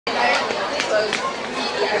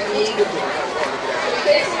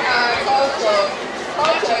showcasing our culture.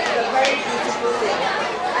 Culture is a very beautiful thing.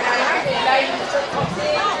 And alhamdulillah, you should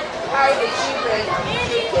see how the children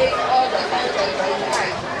showcase all the cultures that we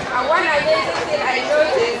have. And one amazing thing I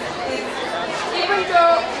noticed is even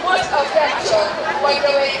though most of them talk, but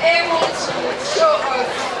they were able to show us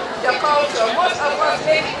the culture. Most of us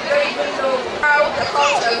maybe don't even know how the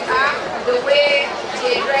cultures are, the way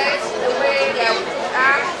they dress, the way their food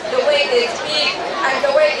are, the way they speak, and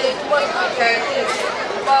the way they do most of their things.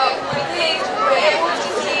 But with this, we were able to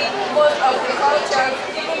see most of the cultures,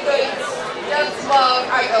 even though it's just small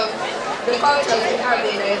out of the cultures we have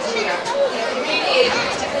in Nigeria. It's really a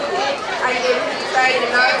beautiful thing, and they really tried a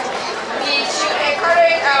lot. We should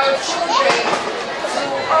encourage our children to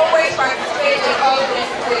always participate in all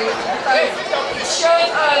these things because it shows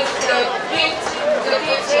us the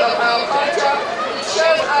beauty of our culture. It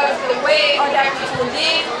shows us the way other people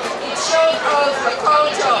live. It shows us the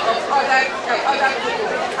culture of other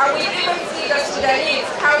people. And we even see the Sudanese,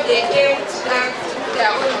 how they came to dance,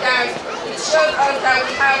 their own dance. It shows us that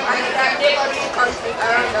we have another neighboring countries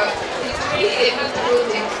around us. It's really a beautiful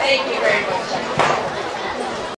thing. Thank you very much.